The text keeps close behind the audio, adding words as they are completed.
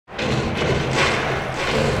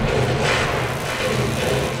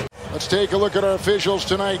Let's take a look at our officials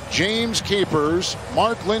tonight. James Capers,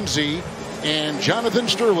 Mark Lindsay, and Jonathan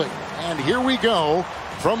Sterling. And here we go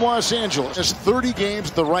from Los Angeles. Has 30 games,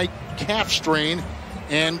 the right calf strain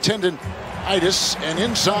and tendonitis. And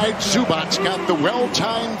inside, Zubac's got the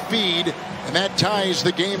well-timed feed, and that ties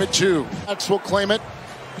the game at 2. Bucks will claim it,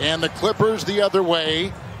 and the Clippers the other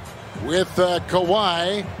way with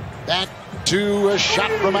Kawhi back to a shot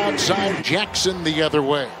from outside. Jackson the other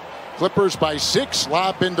way. Clippers by 6,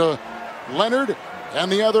 lob into Leonard, and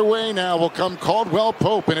the other way now will come Caldwell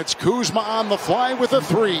Pope, and it's Kuzma on the fly with a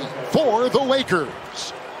 3 for the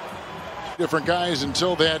Lakers. Different guys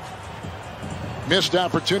until that missed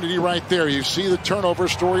opportunity right there. You see the turnover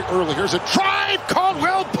story early. Here's a drive.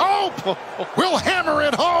 Caldwell Pope will hammer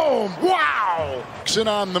it home. Wow. Jackson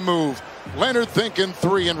on the move. Leonard thinking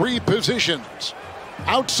 3 and repositions.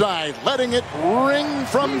 Outside, letting it ring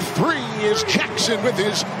from 3 is Jackson with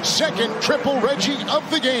his second triple Reggie of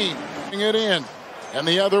the game. It in. And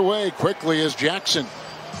the other way quickly is Jackson.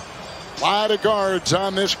 A lot of guards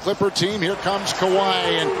on this Clipper team. Here comes Kawhi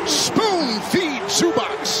and spoon feed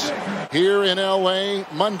Zubac. Here in LA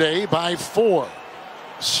Monday by 4.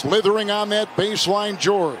 Slithering on that baseline,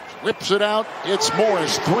 George. Whips it out. It's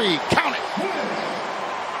Morris. 3. Count it.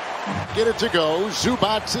 Get it to go.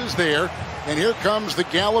 Zubac is there. And here comes the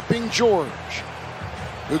galloping George,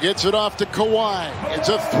 who gets it off to Kawhi. It's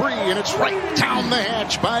a 3, and it's right down the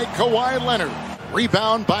hatch by Kawhi Leonard.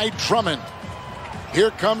 Rebound by Drummond. Here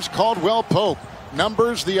comes Caldwell Pope.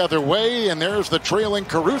 Numbers the other way, and there's the trailing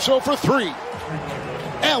Caruso for 3.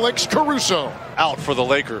 Alex Caruso. Out for the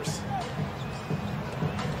Lakers.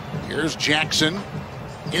 Here's Jackson.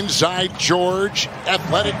 Inside George.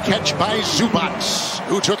 Athletic catch by Zubac,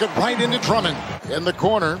 who took it right into Drummond. In the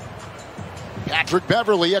corner, Patrick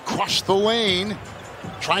Beverly across the lane,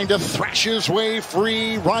 trying to thrash his way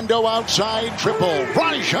free. Rondo outside, triple.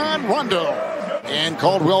 Rajon Rondo. And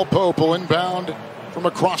Caldwell Pope will inbound from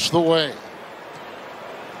across the way.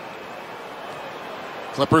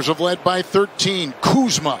 Clippers have led by 13.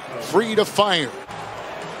 Kuzma free to fire.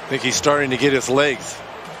 I think he's starting to get his legs,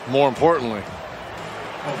 more importantly.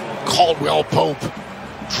 Caldwell Pope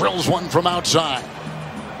drills one from outside.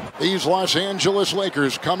 These Los Angeles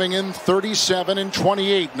Lakers coming in 37 and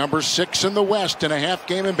 28, number 6 in the West, and a half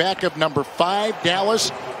game in back of number 5,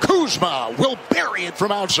 Dallas. Kuzma will bury it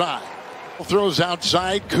from outside. Throws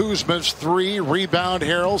outside. Kuzma's 3. Rebound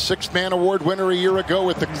Harrell, 6th-man award winner a year ago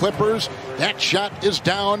with the Clippers. That shot is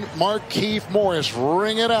down. Markieff Morris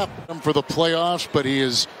ring it up for the playoffs, but he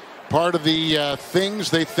is part of the things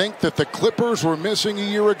they think that the Clippers were missing a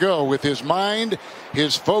year ago, with his mind,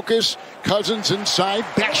 his focus. Cousins inside,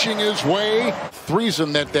 bashing his way.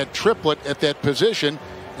 Threesome, that triplet at that position.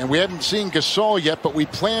 And we haven't seen Gasol yet, but we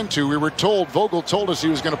plan to. We were told, Vogel told us he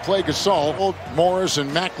was going to play Gasol. Morris and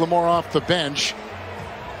McLemore off the bench.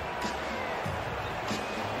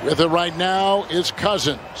 With it right now is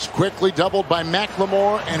Cousins. Quickly doubled by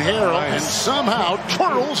McLemore and Harrell. Nice. And somehow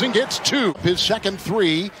twirls and gets 2. His second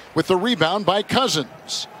 3 with the rebound by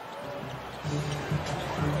Cousins.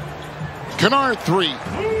 Kennard 3.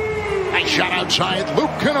 Nice shot outside. Luke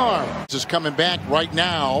Kennard. This is coming back right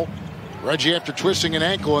now. Reggie, after twisting an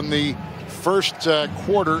ankle in the first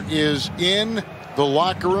quarter, is in the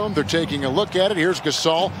locker room. They're taking a look at it. Here's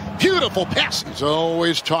Gasol. Beautiful pass. He's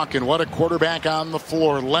always talking. What a quarterback on the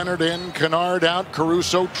floor. Leonard in, Kennard out,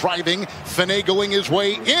 Caruso driving, finagling his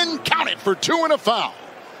way in. Count it for 2 and a foul.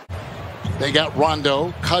 They got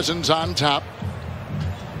Rondo. Cousins on top.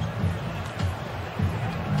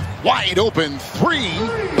 Wide open 3.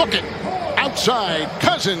 Book it. Outside.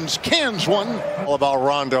 Cousins cans one. All about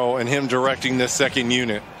Rondo and him directing this second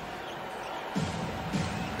unit.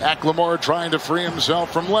 McLemore trying to free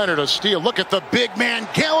himself from Leonard. A steal. Look at the big man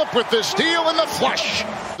Gallup with the steal and the flush.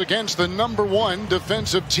 Against the #1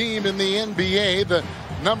 defensive team in the NBA, the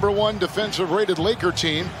 #1 defensive rated Laker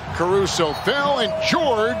team. Caruso fell, and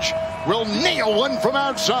George will nail one from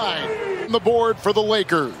outside. On the board for the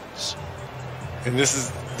Lakers. And this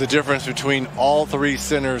is the difference between all 3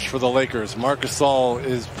 centers for the Lakers. Marc Gasol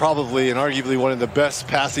is probably and arguably one of the best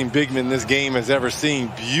passing big men this game has ever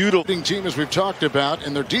seen. Beautiful team, as we've talked about,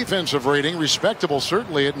 and their defensive rating respectable,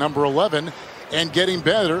 certainly at number 11, and getting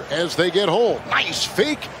better as they get hold. Nice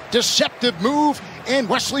fake, deceptive move, and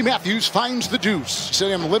Wesley Matthews finds the deuce.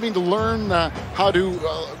 Said, I'm living to learn how to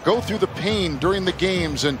go through the pain during the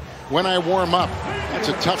games and when I warm up. That's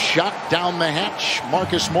a tough shot down the hatch.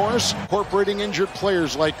 Marcus Morris incorporating injured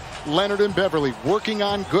players like Leonard and Beverly, working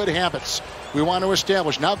on good habits we want to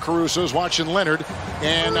establish. Now Caruso's watching Leonard,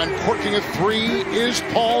 and uncorking a 3 is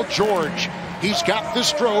Paul George. He's got the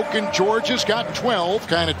stroke, and George has got 12.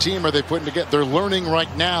 Kind of team are they putting together? They're learning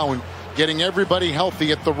right now and getting everybody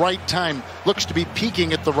healthy at the right time. Looks to be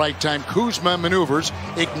peaking at the right time. Kuzma maneuvers,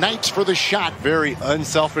 ignites for the shot. Very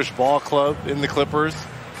unselfish ball club in the Clippers.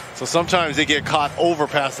 So sometimes they get caught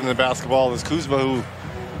overpassing the basketball. There's Kuzma, who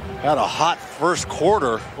had a hot first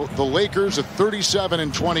quarter. The Lakers at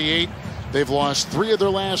 37-28. They've lost 3 of their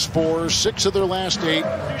last 4, 6 of their last 8.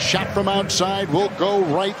 Shot from outside will go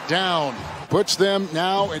right down. Puts them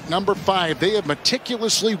now at number 5. They have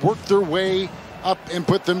meticulously worked their way up and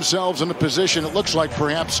put themselves in a position it looks like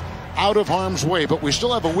perhaps out of harm's way, but we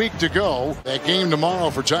still have a week to go. That game tomorrow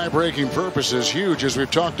for tie-breaking purposes, huge, as we've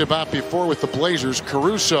talked about before with the Blazers.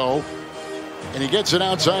 Caruso, and he gets it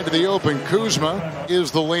outside to the open. Kuzma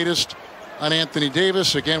is the latest on Anthony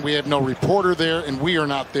Davis. Again, we have no reporter there, and we are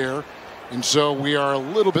not there, and so we are a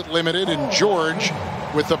little bit limited. And George,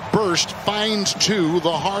 with a burst, finds 2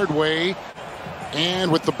 the hard way,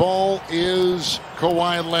 and with the ball is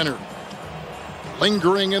Kawhi Leonard.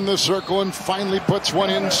 Lingering in the circle and finally puts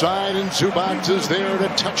one inside, and Zubac is there to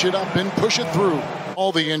touch it up and push it through.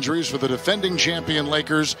 All the injuries for the defending champion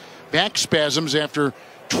Lakers. Back spasms after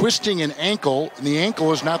twisting an ankle, and the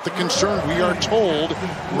ankle is not the concern, we are told.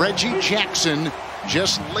 Reggie Jackson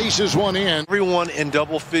just laces one in. Everyone in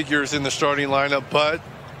double figures in the starting lineup but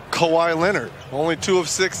Kawhi Leonard. Only 2 of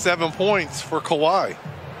 6, 7 points for Kawhi.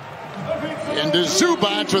 Into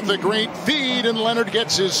Zubac with a great feed, and Leonard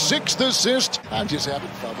gets his 6th assist. I'm just having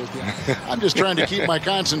fun with you. I'm just trying to keep my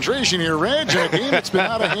concentration here, Reg, in a game that's been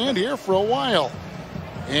out of hand here for a while.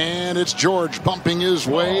 And it's George bumping his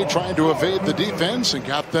way, trying to evade the defense, and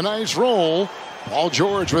got the nice roll. Paul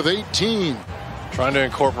George with 18. Trying to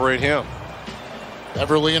incorporate him.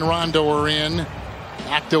 Beverly and Rondo are in.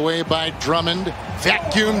 Knocked away by Drummond.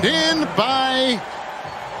 Vacuumed in by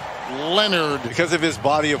Leonard. Because of his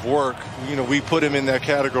body of work, you know, we put him in that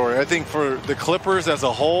category. I think for the Clippers as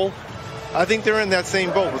a whole, I think they're in that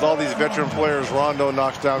same boat with all these veteran players. Rondo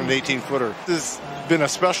knocks down an 18-footer. This has been a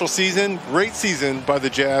special season, great season by the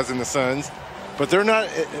Jazz and the Suns, but they're not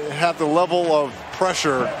have the level of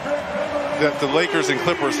pressure that the Lakers and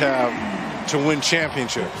Clippers have to win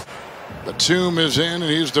championships. Batum is in, and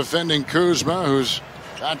he's defending Kuzma, who's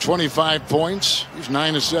got 25 points. He's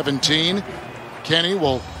 9 of 17. Kenny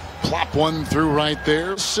will plop one through right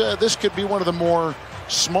there. This could be one of the more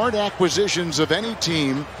smart acquisitions of any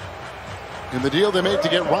team in the deal they made to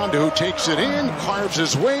get Rondo, who takes it in, carves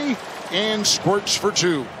his way, and squirts for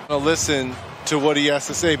 2. I'll listen to what he has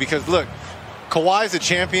to say, because look, Kawhi's a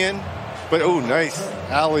champion, but oh, nice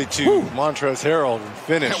alley to Montrezl Harrell and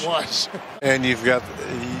finish. It was. And you've got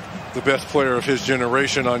the best player of his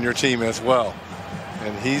generation on your team as well,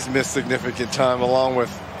 and he's missed significant time along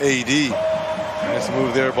with AD. Nice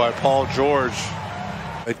move there by Paul George.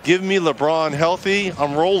 But give me LeBron healthy,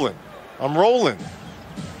 I'm rolling. I'm rolling.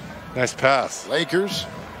 Nice pass. Lakers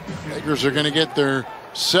are going to get their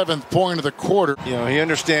 7th point of the quarter. You know, he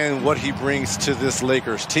understands what he brings to this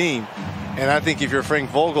Lakers team. And I think if you're Frank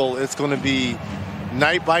Vogel, it's going to be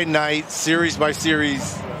night by night, series by series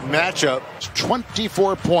matchup.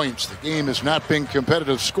 24 points. The game has not been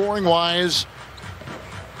competitive scoring-wise.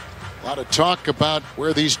 A lot of talk about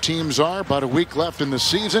where these teams are. About a week left in the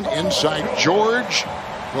season. Inside George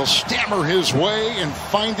will stammer his way and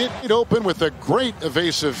find it open with a great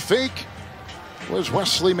evasive fake. Was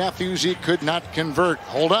Wesley Matthews. He could not convert.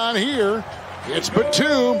 Hold on here. It's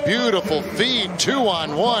Batum. Beautiful feed.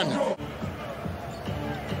 2-on-1.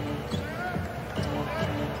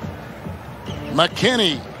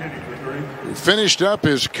 McKinney, who finished up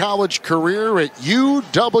his college career at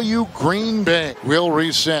UW Green Bay, will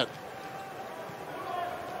reset.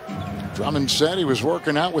 Drummond said he was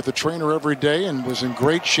working out with the trainer every day and was in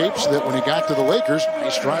great shape so that when he got to the Lakers,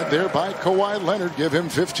 nice drive there by Kawhi Leonard, give him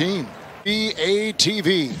 15.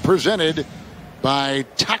 BATV presented by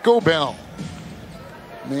Taco Bell.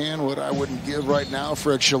 Man, what I wouldn't give right now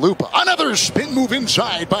for a chalupa. Another spin move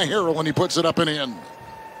inside by Harrell, and he puts it up and in.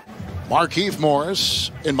 Markieff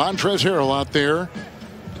Morris and Montrezl Harrell out there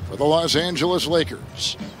for the Los Angeles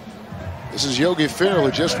Lakers. This is Yogi Ferrell,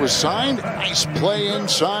 who just was signed. Nice play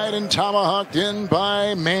inside and tomahawked in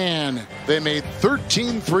by Mann. They made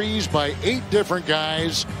 13 threes by 8 different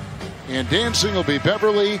guys. And dancing will be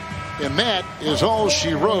Beverly. And that is all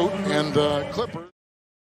she wrote. And the Clippers.